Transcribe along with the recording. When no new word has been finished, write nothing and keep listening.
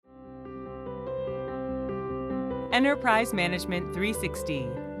Enterprise Management 360,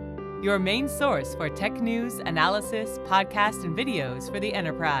 your main source for tech news, analysis, podcasts, and videos for the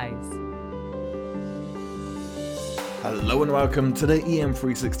enterprise. Hello and welcome to the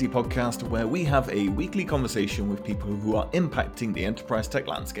EM360 podcast, where we have a weekly conversation with people who are impacting the enterprise tech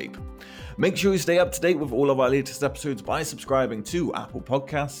landscape. Make sure you stay up to date with all of our latest episodes by subscribing to Apple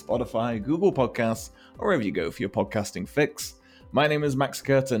Podcasts, Spotify, Google Podcasts, or wherever you go for your podcasting fix. My name is Max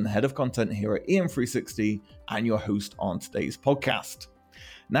Curtin, Head of Content here at EM360 and your host on today's podcast.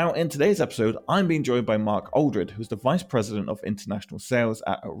 Now, in today's episode, I'm being joined by Mark Aldred, who's the Vice President of International Sales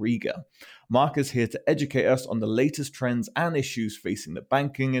at Auriga. Mark is here to educate us on the latest trends and issues facing the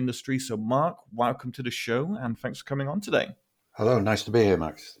banking industry. So, Mark, welcome to the show, and thanks for coming on today. Hello, nice to be here,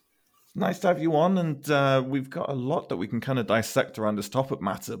 Max. Nice to have you on, and we've got a lot that we can kind of dissect around this topic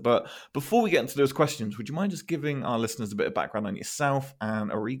matter. But before we get into those questions, would you mind just giving our listeners a bit of background on yourself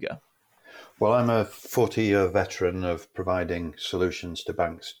and Auriga? Well, I'm a 40-year veteran of providing solutions to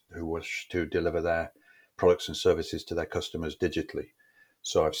banks who wish to deliver their products and services to their customers digitally.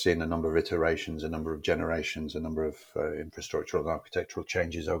 So I've seen a number of iterations, a number of generations, a number of infrastructural and architectural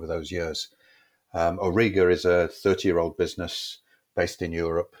changes over those years. Auriga is a 30-year-old business based in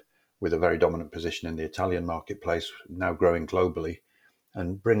Europe with a very dominant position in the Italian marketplace, now growing globally,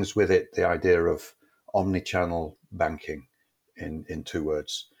 and brings with it the idea of omni-channel banking in two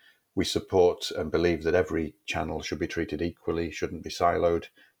words. We support and believe that every channel should be treated equally, shouldn't be siloed,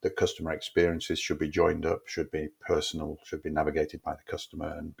 that customer experiences should be joined up, should be personal, should be navigated by the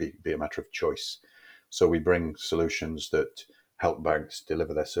customer and be a matter of choice. So we bring solutions that help banks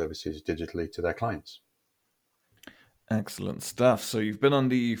deliver their services digitally to their clients. Excellent stuff. So you've been on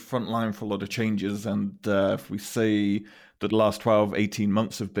the front line for a lot of changes, and if we say that the last 12, 18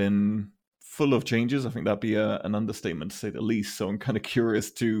 months have been full of changes, I think that'd be an understatement to say the least. So I'm kind of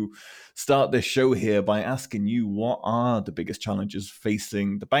curious to start this show here by asking you, what are the biggest challenges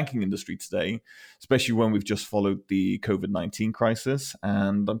facing the banking industry today, especially when we've just followed the COVID-19 crisis?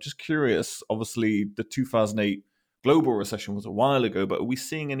 And I'm just curious, obviously the 2008 global recession was a while ago, but are we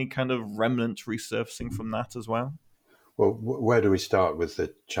seeing any kind of remnants resurfacing from that as well? Well, where do we start with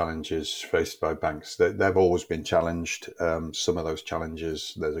the challenges faced by banks? They've always been challenged. Some of those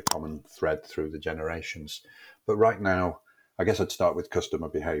challenges, there's a common thread through the generations. But right now, I guess I'd start with customer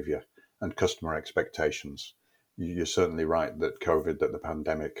behavior and customer expectations. You're certainly right that the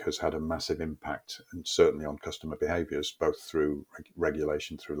pandemic has had a massive impact, and certainly on customer behaviors, both through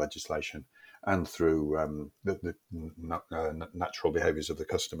regulation, through legislation, and through the natural behaviors of the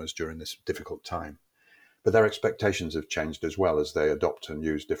customers during this difficult time. But their expectations have changed as well as they adopt and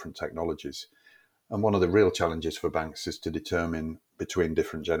use different technologies. And one of the real challenges for banks is to determine between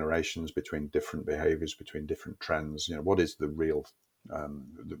different generations, between different behaviors, between different trends, what is the real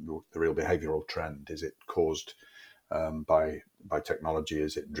behavioral trend? Is it caused by technology?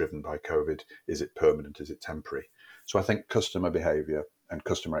 Is it driven by COVID? Is it permanent? Is it temporary? So I think customer behavior and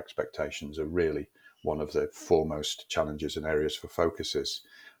customer expectations are really one of the foremost challenges and areas for focuses.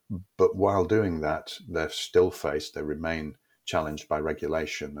 But while doing that, they remain challenged by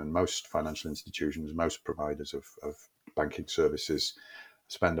regulation. And most financial institutions, most providers of banking services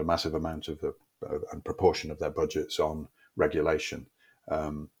spend a massive amount of and proportion of their budgets on regulation.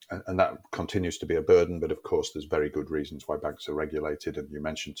 And that continues to be a burden. But of course, there's very good reasons why banks are regulated. And you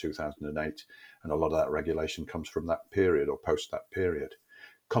mentioned 2008, and a lot of that regulation comes from that period or post that period.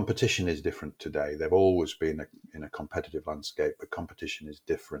 Competition is different today. They've always been in a competitive landscape, but competition is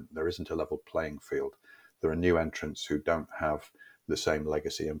different. There isn't a level playing field. There are new entrants who don't have the same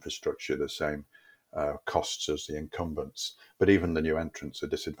legacy infrastructure, the same costs as the incumbents. But even the new entrants are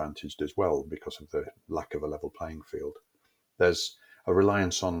disadvantaged as well because of the lack of a level playing field. There's a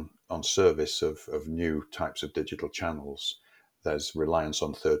reliance on service of new types of digital channels. There's reliance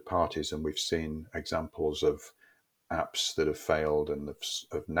on third parties, and we've seen examples of apps that have failed and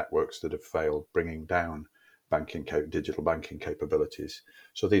of networks that have failed, bringing down digital banking capabilities.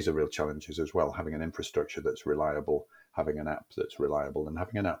 So these are real challenges as well, having an infrastructure that's reliable, having an app that's reliable, and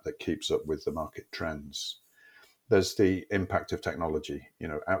having an app that keeps up with the market trends. There's the impact of technology.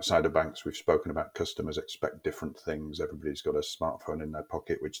 Outside of banks, we've spoken about customers expect different things. Everybody's got a smartphone in their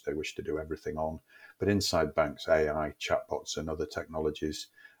pocket, which they wish to do everything on. But inside banks, AI, chatbots, and other technologies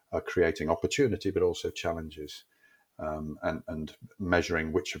are creating opportunity, but also challenges. And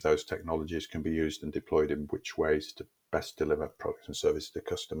measuring which of those technologies can be used and deployed in which ways to best deliver products and services to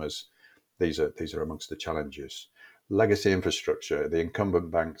customers. These are amongst the challenges. Legacy infrastructure. The incumbent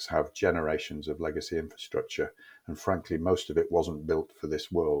banks have generations of legacy infrastructure, and frankly, most of it wasn't built for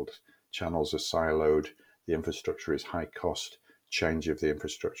this world. Channels are siloed, the infrastructure is high cost, change of the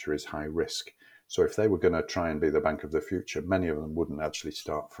infrastructure is high risk. So if they were going to try and be the bank of the future, many of them wouldn't actually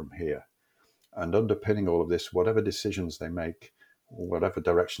start from here. And underpinning all of this, whatever decisions they make, whatever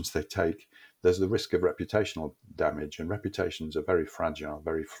directions they take, there's the risk of reputational damage. And reputations are very fragile,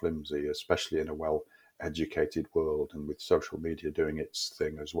 very flimsy, especially in a well-educated world and with social media doing its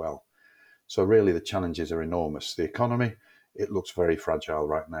thing as well. So really the challenges are enormous. The economy, it looks very fragile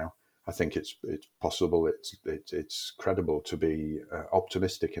right now. I think it's possible, it's credible to be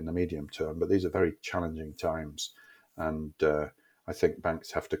optimistic in the medium term, but these are very challenging times. And I think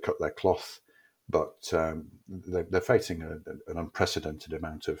banks have to cut their cloth, but they're facing an unprecedented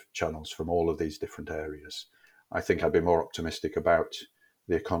amount of channels from all of these different areas. I think I'd be more optimistic about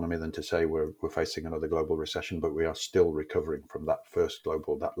the economy than to say we're facing another global recession, but we are still recovering from that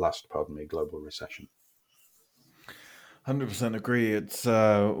last global recession. 100% agree. It's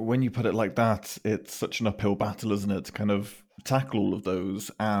when you put it like that, it's such an uphill battle, isn't it, to kind of tackle all of those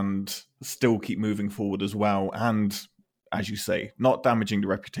and still keep moving forward as well. And as you say, not damaging the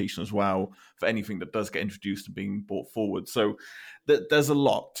reputation as well for anything that does get introduced and being brought forward. So there's a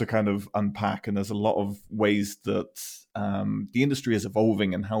lot to kind of unpack, and there's a lot of ways that the industry is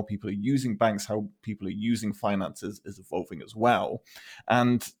evolving, and how people are using banks, how people are using finances is evolving as well.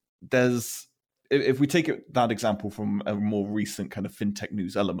 And if we take that example from a more recent kind of fintech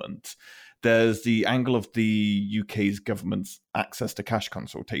news element, there's the angle of the UK's government's access to cash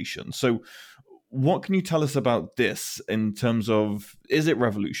consultation. So what can you tell us about this in terms of, is it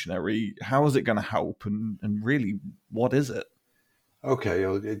revolutionary? How is it going to help? And really, what is it? Okay,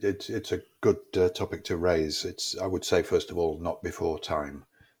 it's a good topic to raise. I would say, first of all, not before time.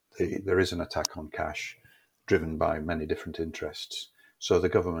 There is an attack on cash driven by many different interests. So the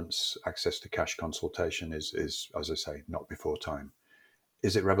government's access to cash consultation is, as I say, not before time.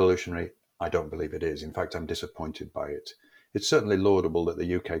 Is it revolutionary? I don't believe it is. In fact, I'm disappointed by it. It's certainly laudable that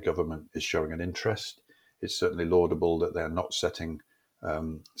the UK government is showing an interest. It's certainly laudable that they're not setting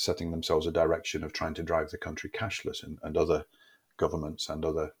themselves a direction of trying to drive the country cashless, and other governments and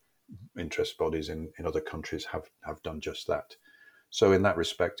other interest bodies in other countries have done just that. So in that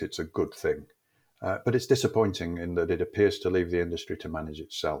respect, it's a good thing. But it's disappointing in that it appears to leave the industry to manage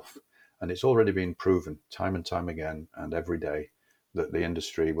itself. And it's already been proven time and time again and every day that the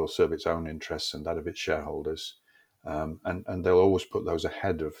industry will serve its own interests and that of its shareholders. And they'll always put those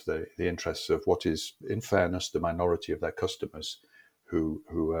ahead of the interests of what is, in fairness, the minority of their customers who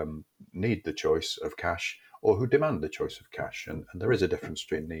need the choice of cash or who demand the choice of cash. And there is a difference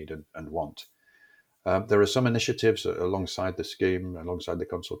between need and want. There are some initiatives alongside the scheme, alongside the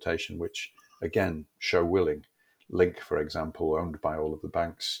consultation, which again show willing. Link, for example, owned by all of the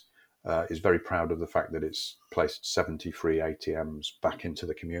banks, is very proud of the fact that it's placed 70 free ATMs back into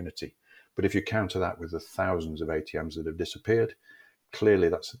the community. But if you counter that with the thousands of ATMs that have disappeared, clearly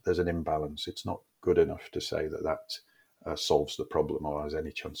there's an imbalance. It's not good enough to say that solves the problem or has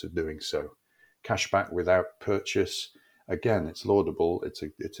any chance of doing so. Cashback without purchase, again, it's laudable.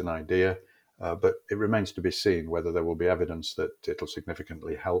 It's an idea, but it remains to be seen whether there will be evidence that it'll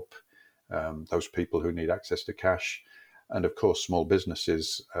significantly help those people who need access to cash. And of course, small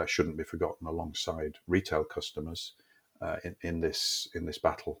businesses shouldn't be forgotten alongside retail customers in this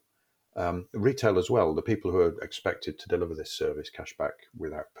battle. Retail as well, the people who are expected to deliver this service, cashback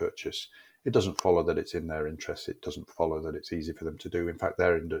without purchase, it doesn't follow that it's in their interest. It doesn't follow that it's easy for them to do. In fact,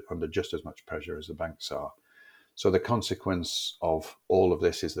 they're under just as much pressure as the banks are. So the consequence of all of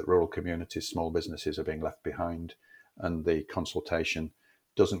this is that rural communities, small businesses are being left behind, and the consultation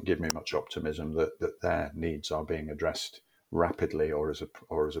doesn't give me much optimism that their needs are being addressed rapidly or as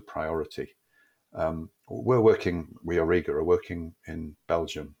a priority. We are working in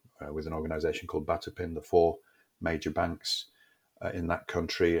Belgium with an organisation called Batapin, the 4 major banks in that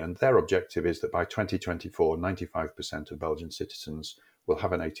country, and their objective is that by 2024, 95% of Belgian citizens will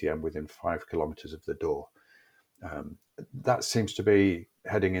have an ATM within 5 kilometres of the door. That seems to be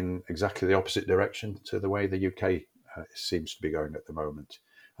heading in exactly the opposite direction to the way the UK seems to be going at the moment.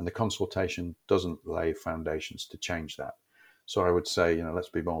 And the consultation doesn't lay foundations to change that. So I would say, let's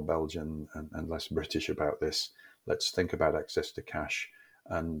be more Belgian and less British about this. Let's think about access to cash.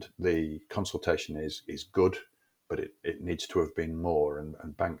 And the consultation is good, but it needs to have been more.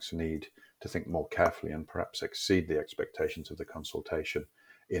 And banks need to think more carefully and perhaps exceed the expectations of the consultation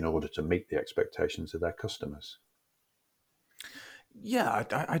in order to meet the expectations of their customers. Yeah,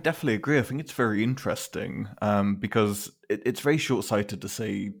 I definitely agree. I think it's very interesting because it's very short-sighted to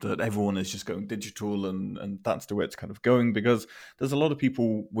say that everyone is just going digital and that's the way it's kind of going, because there's a lot of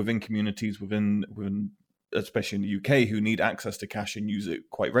people within communities, within especially in the UK, who need access to cash and use it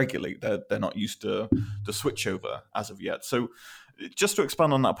quite regularly. They're not used to the switchover as of yet. So Just to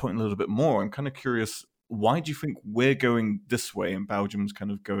expand on that point a little bit more, I'm kind of curious, why do you think we're going this way and Belgium's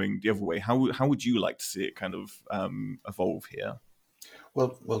kind of going the other way? How would you like to see it kind of evolve here?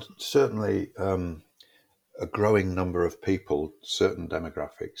 Well, certainly a growing number of people, certain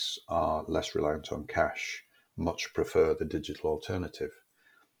demographics, are less reliant on cash, much prefer the digital alternative.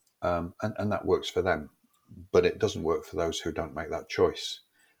 And that works for them, but it doesn't work for those who don't make that choice.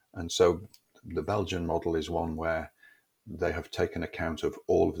 And so the Belgian model is one where they have taken account of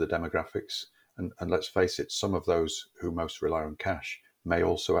all of the demographics. And let's face it, some of those who most rely on cash may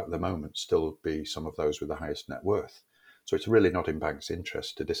also at the moment still be some of those with the highest net worth. So it's really not in banks'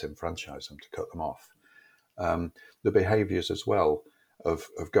 interest to disenfranchise them, to cut them off. The behaviours as well of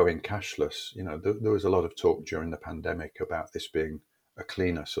going cashless. There was a lot of talk during the pandemic about this being a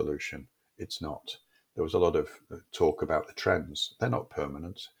cleaner solution. It's not. There was a lot of talk about the trends. They're not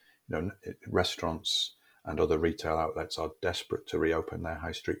permanent. Restaurants and other retail outlets are desperate to reopen their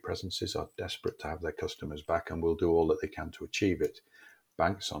high street presences, are desperate to have their customers back, and will do all that they can to achieve it.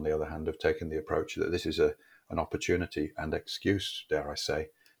 Banks, on the other hand, have taken the approach that this is an opportunity and excuse, dare I say,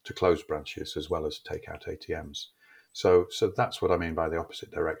 to close branches as well as take out ATMs. So that's what I mean by the opposite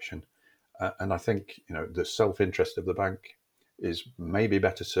direction. And I think the self-interest of the bank is maybe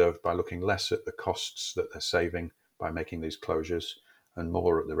better served by looking less at the costs that they're saving by making these closures and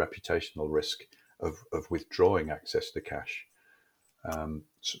more at the reputational risk of withdrawing access to cash.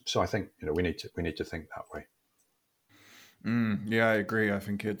 So I think we need to think that way. Yeah, I agree. I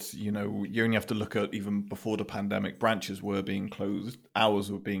think it's, you only have to look at even before the pandemic, branches were being closed,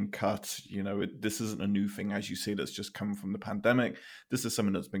 hours were being cut. This isn't a new thing, as you say, that's just come from the pandemic. This is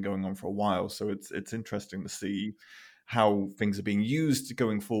something that's been going on for a while. So it's interesting to see how things are being used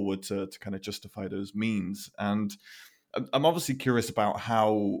going forward to kind of justify those means. And I'm obviously curious about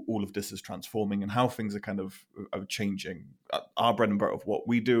how all of this is transforming and how things are changing. Our bread and butter of what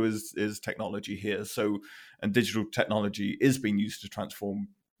we do is technology here. And digital technology is being used to transform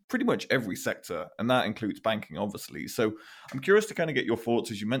pretty much every sector, and that includes banking, obviously. So I'm curious to kind of get your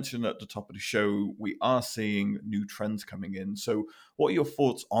thoughts. As you mentioned at the top of the show, we are seeing new trends coming in. So what are your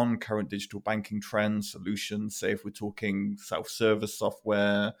thoughts on current digital banking trends, solutions, say if we're talking self-service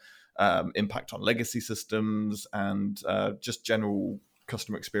software, impact on legacy systems, and just general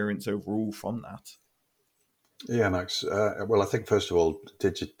customer experience overall from that? Yeah, Max. Well, I think first of all,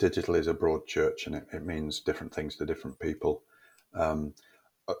 digital is a broad church, and it means different things to different people.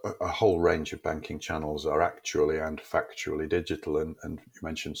 A whole range of banking channels are actually and factually digital, and you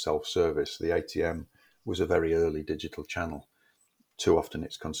mentioned self-service. The ATM was a very early digital channel. Too often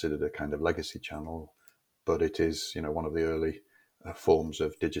it's considered a kind of legacy channel, but it is one of the early forms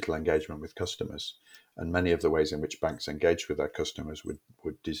of digital engagement with customers. And many of the ways in which banks engaged with their customers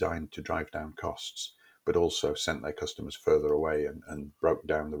were designed to drive down costs, but also sent their customers further away and broke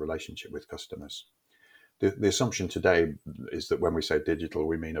down the relationship with customers. The assumption today is that when we say digital,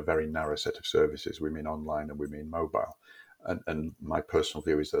 we mean a very narrow set of services. We mean online and we mean mobile. And my personal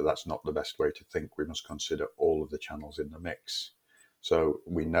view is that that's not the best way to think. We must consider all of the channels in the mix. So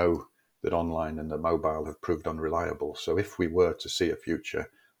we know that online and the mobile have proved unreliable. So if we were to see a future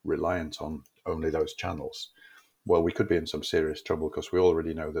reliant on only those channels, well, we could be in some serious trouble, because we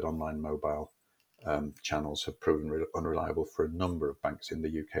already know that online mobile channels have proven unreliable for a number of banks in the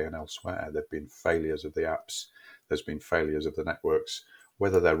UK and elsewhere. There have been failures of the apps. There's been failures of the networks,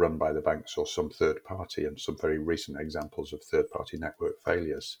 whether they're run by the banks or some third party, and some very recent examples of third party network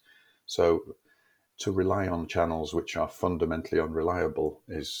failures. So to rely on channels which are fundamentally unreliable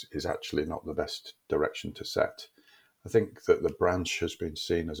is actually not the best direction to set. I think that the branch has been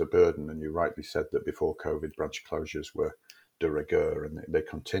seen as a burden, and you rightly said that before COVID, branch closures were de rigueur, and they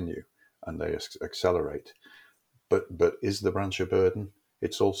continue and they accelerate. But is the branch a burden?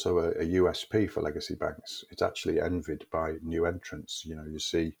 It's also a USP for legacy banks. It's actually envied by new entrants. You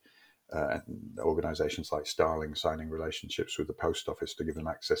see organisations like Starling signing relationships with the post office to give them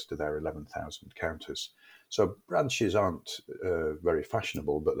access to their 11,000 counters. So branches aren't very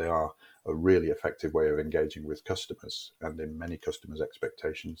fashionable, but they are a really effective way of engaging with customers, and in many customers'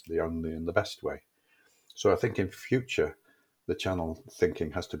 expectations, the only and the best way. So I think in future, the channel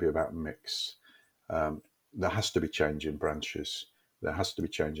thinking has to be about mix. There has to be change in branches. There has to be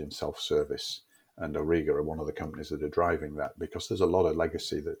change in self-service. And Auriga are one of the companies that are driving that, because there's a lot of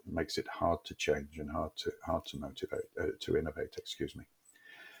legacy that makes it hard to change and hard to motivate, to innovate, excuse me.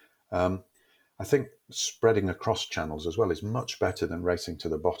 I think spreading across channels as well is much better than racing to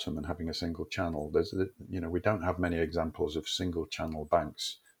the bottom and having a single channel. We don't have many examples of single channel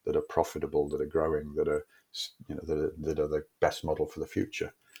banks that are profitable, that are growing, that are the best model for the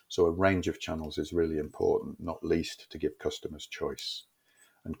future. So a range of channels is really important, not least to give customers choice.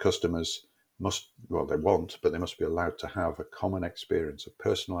 And customers they want, but they must be allowed to have a common experience, a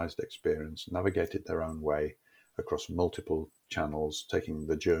personalized experience, navigate it their own way across multiple channels, taking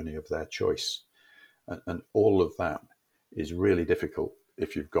the journey of their choice. And all of that is really difficult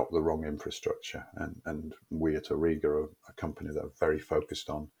if you've got the wrong infrastructure. And we at Auriga are a company that are very focused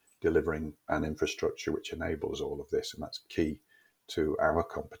on delivering an infrastructure which enables all of this. And that's key to our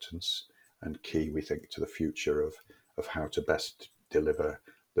competence and key, we think, to the future of how to best deliver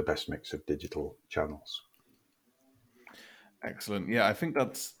the best mix of digital channels. Excellent. Yeah, I think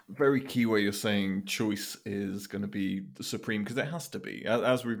that's very key where you're saying choice is going to be the supreme, because it has to be.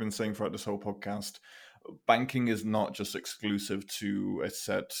 As we've been saying throughout this whole podcast, banking is not just exclusive to a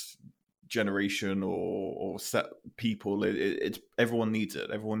set generation or set people. It's everyone needs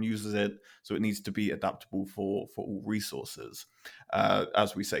it. Everyone uses it, so it needs to be adaptable for all resources.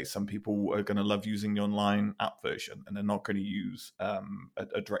 As we say, some people are going to love using the online app version, and they're not going to use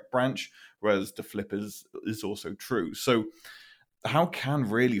a direct branch, whereas the flip is also true. So how can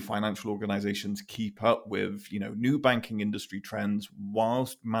really financial organizations keep up with new banking industry trends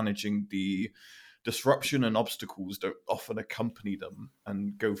whilst managing the disruption and obstacles that often accompany them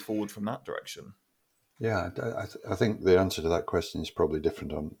and go forward from that direction? Yeah, I think the answer to that question is probably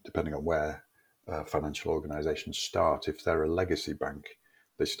different depending on where financial organizations start. If they're a legacy bank,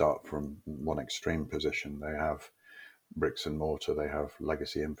 they start from one extreme position. They have bricks and mortar, they have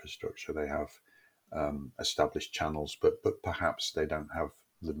legacy infrastructure, they have established channels, but perhaps they don't have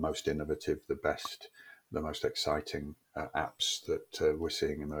the most innovative, the best, the most exciting apps that we're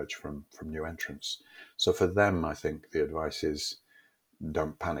seeing emerge from new entrants. So for them, I think the advice is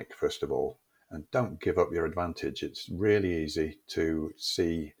don't panic, first of all, and don't give up your advantage. It's really easy to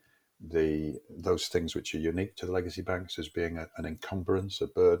see those things which are unique to the legacy banks as being an encumbrance, a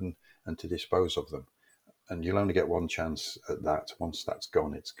burden, and to dispose of them. And you'll only get one chance at that. Once that's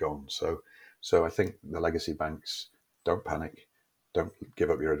gone, it's gone. So I think the legacy banks, don't panic, don't give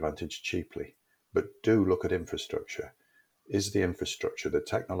up your advantage cheaply. But do look at infrastructure. Is the infrastructure, the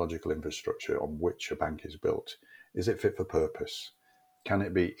technological infrastructure on which a bank is built, is it fit for purpose? Can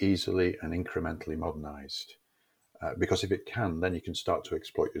it be easily and incrementally modernized? Because if it can, then you can start to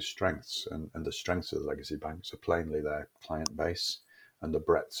exploit your strengths. And the strengths of the legacy banks are plainly their client base and the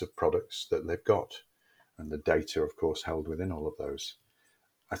breadth of products that they've got. And the data, of course, held within all of those.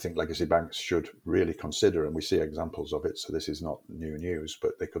 I think legacy banks should really consider, and we see examples of it, so this is not new news,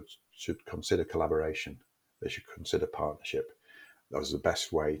 but they should consider collaboration. They should consider partnership. That is the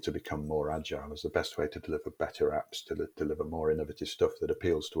best way to become more agile, is the best way to deliver better apps, to deliver more innovative stuff that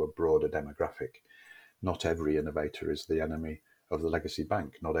appeals to a broader demographic. Not every innovator is the enemy of the legacy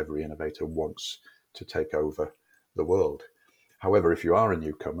bank. Not every innovator wants to take over the world. However, if you are a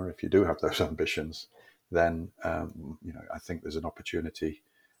newcomer, if you do have those ambitions, then I think there's an opportunity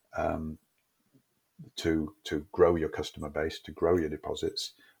to grow your customer base, to grow your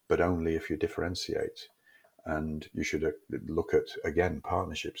deposits, but only if you differentiate. And you should look at, again,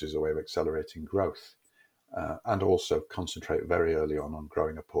 partnerships as a way of accelerating growth, and also concentrate very early on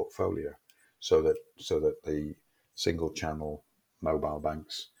growing a portfolio, so that the single channel mobile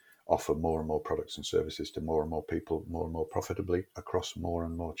banks offer more and more products and services to more and more people, more and more profitably across more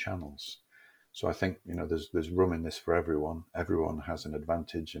and more channels. So I think there's room in this for everyone. Everyone has an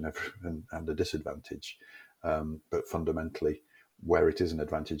advantage and a disadvantage, but fundamentally, where it is an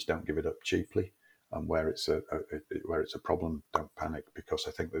advantage, don't give it up cheaply, and where it's a problem, don't panic, because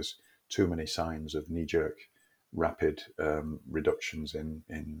I think there's too many signs of knee-jerk, rapid reductions in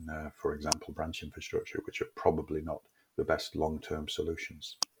for example, branch infrastructure, which are probably not the best long-term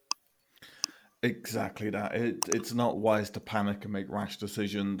solutions. Exactly that. It's not wise to panic and make rash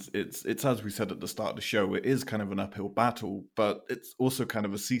decisions. It's as we said at the start of the show, it is kind of an uphill battle, but it's also kind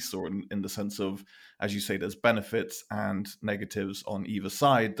of a seesaw in the sense of, as you say, there's benefits and negatives on either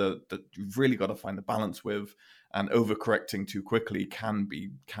side that you've really got to find a balance with, and overcorrecting too quickly can be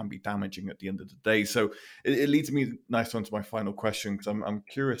damaging at the end of the day. So it leads me nicely onto my final question, because I'm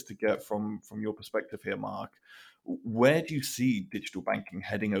curious to get from your perspective here, Mark. Where do you see digital banking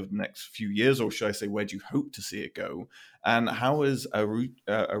heading over the next few years, or should I say, where do you hope to see it go? And how is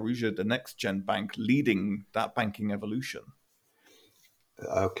Auriga, the next gen bank, leading that banking evolution?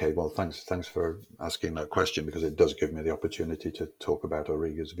 Okay, well, thanks for asking that question, because it does give me the opportunity to talk about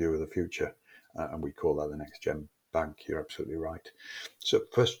Auriga's view of the future, and we call that the next gen bank. You're absolutely right. So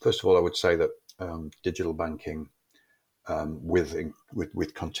first of all, I would say that digital banking,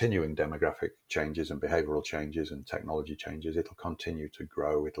 with continuing demographic changes and behavioral changes and technology changes, it'll continue to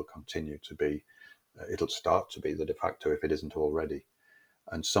grow. It'll start to be the de facto, if it isn't already,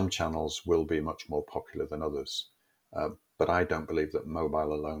 and some channels will be much more popular than others. But I don't believe that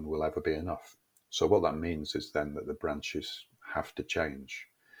mobile alone will ever be enough. So what that means is then that the branches have to change.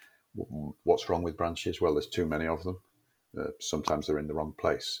 What's wrong with branches? Well, there's too many of them. Sometimes they're in the wrong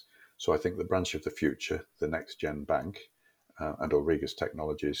place. So I think the branch of the future, the next gen bank, and Auriga's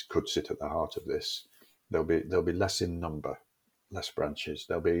technologies could sit at the heart of this. There'll be less in number, less branches.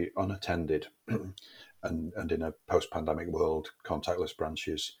 They'll be unattended, and in a post-pandemic world, contactless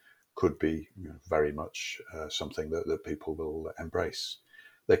branches could be very much something that people will embrace.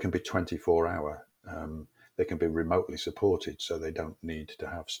 They can be 24-hour. They can be remotely supported, so they don't need to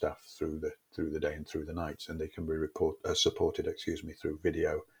have staff through the day and through the night, and they can be supported through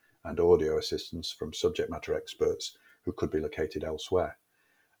video and audio assistance from subject matter experts who could be located elsewhere.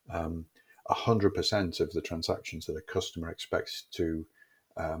 100% of the transactions that a customer expects to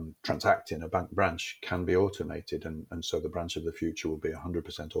transact in a bank branch can be automated, and so the branch of the future will be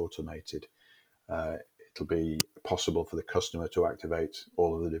 100% automated. It'll be possible for the customer to activate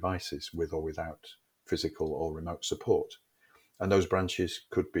all of the devices with or without physical or remote support. And those branches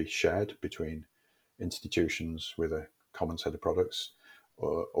could be shared between institutions with a common set of products,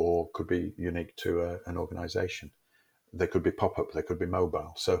 or could be unique to an organization. They could be pop-up, they could be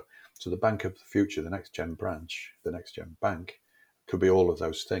mobile. So the bank of the future, the next gen branch, the next gen bank, could be all of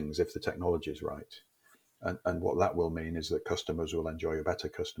those things if the technology is right. And what that will mean is that customers will enjoy a better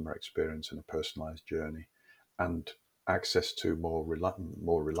customer experience and a personalized journey, and access to more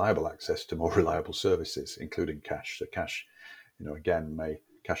reliable access to more reliable services, including cash. So cash,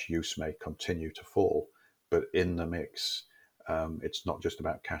 cash use may continue to fall, but in the mix, it's not just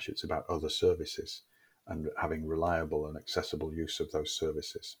about cash, it's about other services and having reliable and accessible use of those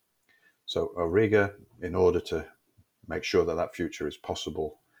services. So Auriga, in order to make sure that future is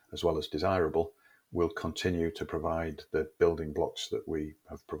possible as well as desirable, will continue to provide the building blocks that we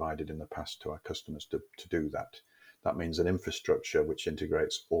have provided in the past to our customers to do that. That means an infrastructure which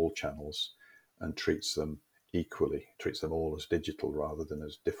integrates all channels and treats them equally, treats them all as digital rather than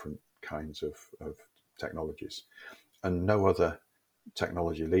as different kinds of technologies. And no other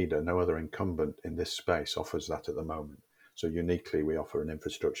technology leader, no other incumbent in this space offers that at the moment. So uniquely, we offer an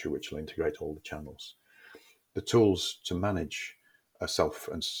infrastructure which will integrate all the channels. The tools to manage a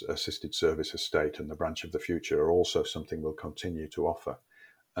self-assisted service estate and the branch of the future are also something we'll continue to offer.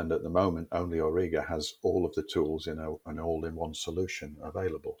 And at the moment, only Auriga has all of the tools in an all-in-one solution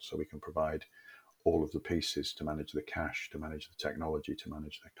available. So we can provide all of the pieces to manage the cash, to manage the technology, to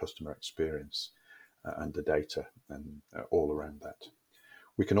manage the customer experience and the data, and all around that.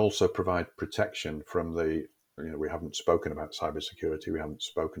 We can also provide protection from we haven't spoken about cybersecurity, we haven't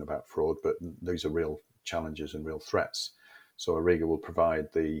spoken about fraud, but these are real challenges and real threats. So Auriga will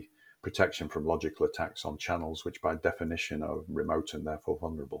provide the protection from logical attacks on channels which by definition are remote and therefore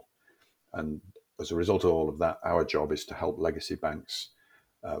vulnerable. And as a result of all of that, our job is to help legacy banks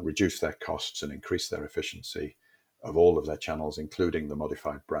reduce their costs and increase their efficiency of all of their channels, including the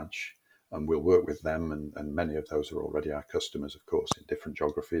modified branch. And we'll work with them, and many of those are already our customers, of course, in different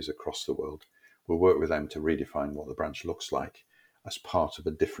geographies across the world. We'll work with them to redefine what the branch looks like as part of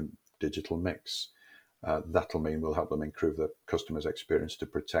a different digital mix. That'll mean we'll help them improve the customer's experience to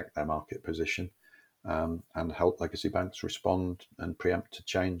protect their market position, and help legacy banks respond and preempt to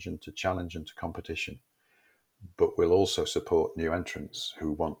change and to challenge and to competition. But we'll also support new entrants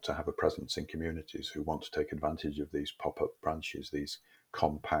who want to have a presence in communities, who want to take advantage of these pop-up branches, these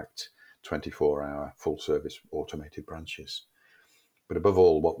compact 24-hour full-service automated branches. But above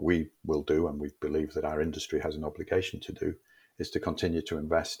all, what we will do, and we believe that our industry has an obligation to do, is to continue to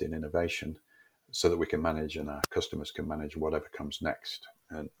invest in innovation so that we can manage and our customers can manage whatever comes next.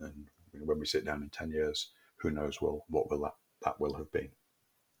 And when we sit down in 10 years, who knows what will that will have been.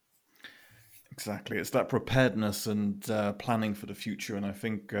 Exactly. It's that preparedness and planning for the future. And I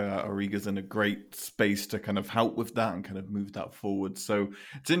think Auriga's in a great space to kind of help with that and kind of move that forward. So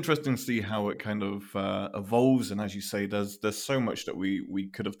it's interesting to see how it kind of evolves. And as you say, there's so much that we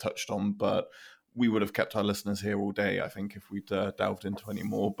could have touched on, but we would have kept our listeners here all day, I think, if we'd delved into any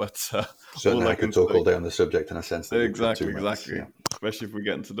more. But certainly I could talk all day on the subject in a sense. That exactly. Yeah. Especially if we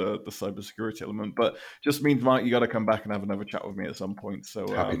get into the cybersecurity element. But just means, Mike, you got to come back and have another chat with me at some point. So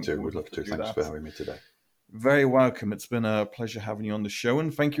happy to. Would love to. Thanks for having me today. Very welcome. It's been a pleasure having you on the show.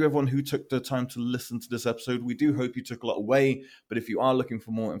 And thank you, everyone who took the time to listen to this episode. We do hope you took a lot away. But if you are looking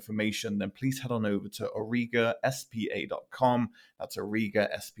for more information, then please head on over to aurigaspa.com. That's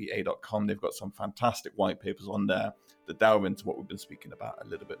aurigaspa.com. They've got some fantastic white papers on there to delve into what we've been speaking about a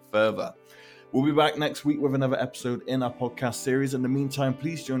little bit further. We'll be back next week with another episode in our podcast series. In the meantime,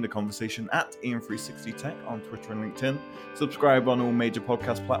 please join the conversation at EM360Tech on Twitter and LinkedIn. Subscribe on all major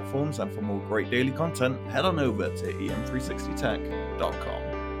podcast platforms, and for more great daily content, head on over to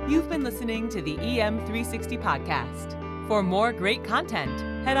em360tech.com. You've been listening to the EM360 podcast. For more great content,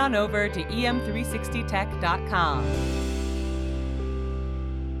 head on over to em360tech.com.